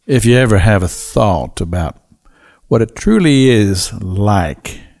If you ever have a thought about what it truly is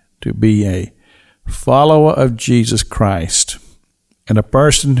like to be a follower of Jesus Christ and a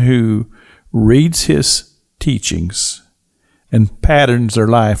person who reads his teachings and patterns their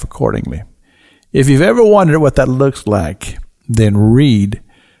life accordingly, if you've ever wondered what that looks like, then read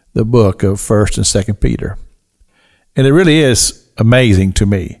the book of 1st and 2nd Peter. And it really is amazing to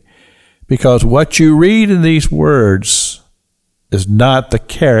me, because what you read in these words is not the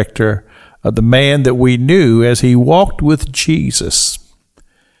character of the man that we knew as he walked with Jesus.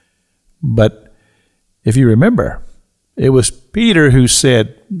 But if you remember, it was Peter who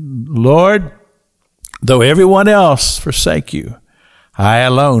said, "Lord, though everyone else forsake you, I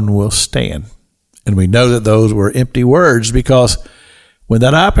alone will stand." And we know that those were empty words, because when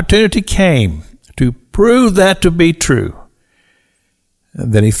that opportunity came to prove that to be true,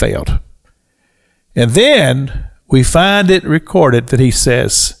 then he failed. And then we find it recorded that he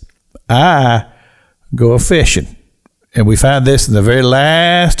says, "I go a-fishing." And we find this in the very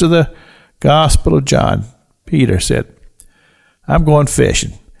last of the Gospel of John. Peter said, "I'm going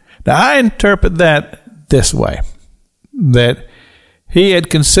fishing." Now, I interpret that this way, that he had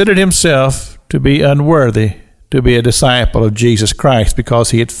considered himself to be unworthy to be a disciple of Jesus Christ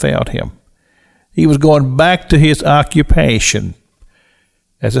because he had failed him. He was going back to his occupation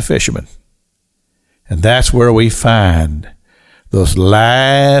as a fisherman. And that's where we find those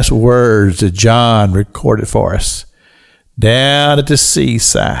last words that John recorded for us, down at the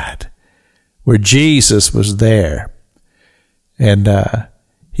seaside, where Jesus was there. And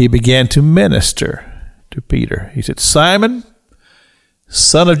he began to minister to Peter. He said, "Simon,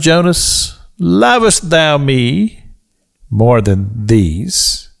 son of Jonas, lovest thou me more than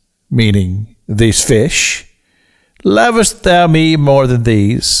these?" Meaning these fish. "Lovest thou me more than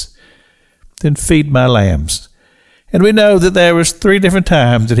these? Then feed my lambs." And we know that there was 3 different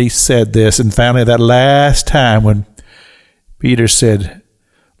times that he said this, and finally that last time when Peter said,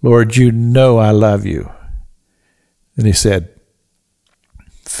 "Lord, you know I love you." And he said,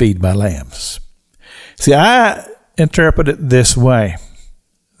 "Feed my lambs." See, I interpret it this way,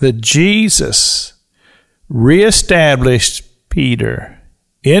 that Jesus reestablished Peter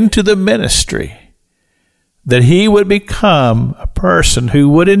into the ministry, that he would become a person who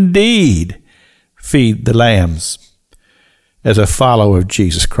would indeed feed the lambs as a follower of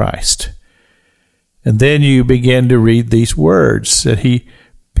Jesus Christ. And then you begin to read these words that he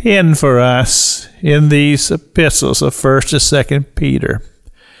penned for us in these epistles of 1st and 2nd Peter,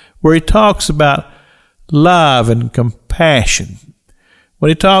 where he talks about love and compassion, when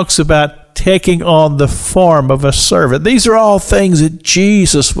he talks about taking on the form of a servant. These are all things that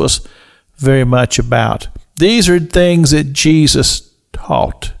Jesus was very much about. These are things that Jesus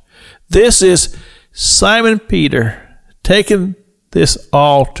taught. This is Simon Peter taking this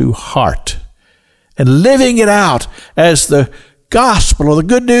all to heart and living it out as the gospel or the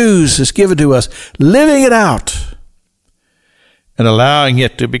good news is given to us, living it out and allowing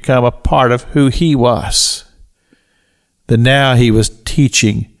it to become a part of who he was. That now he was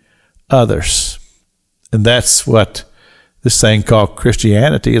teaching others. And that's what this thing called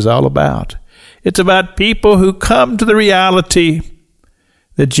Christianity is all about. It's about people who come to the reality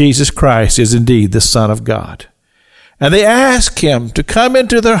that Jesus Christ is indeed the Son of God. And they ask him to come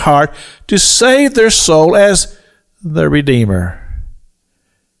into their heart to save their soul as the Redeemer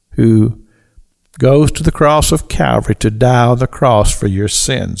who goes to the cross of Calvary to die on the cross for your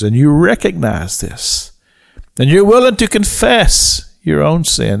sins. And you recognize this. And you're willing to confess your own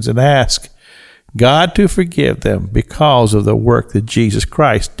sins and ask God to forgive them because of the work that Jesus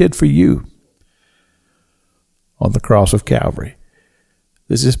Christ did for you on the cross of Calvary.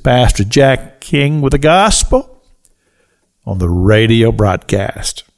 This is Pastor Jack King with the gospel on the radio broadcast.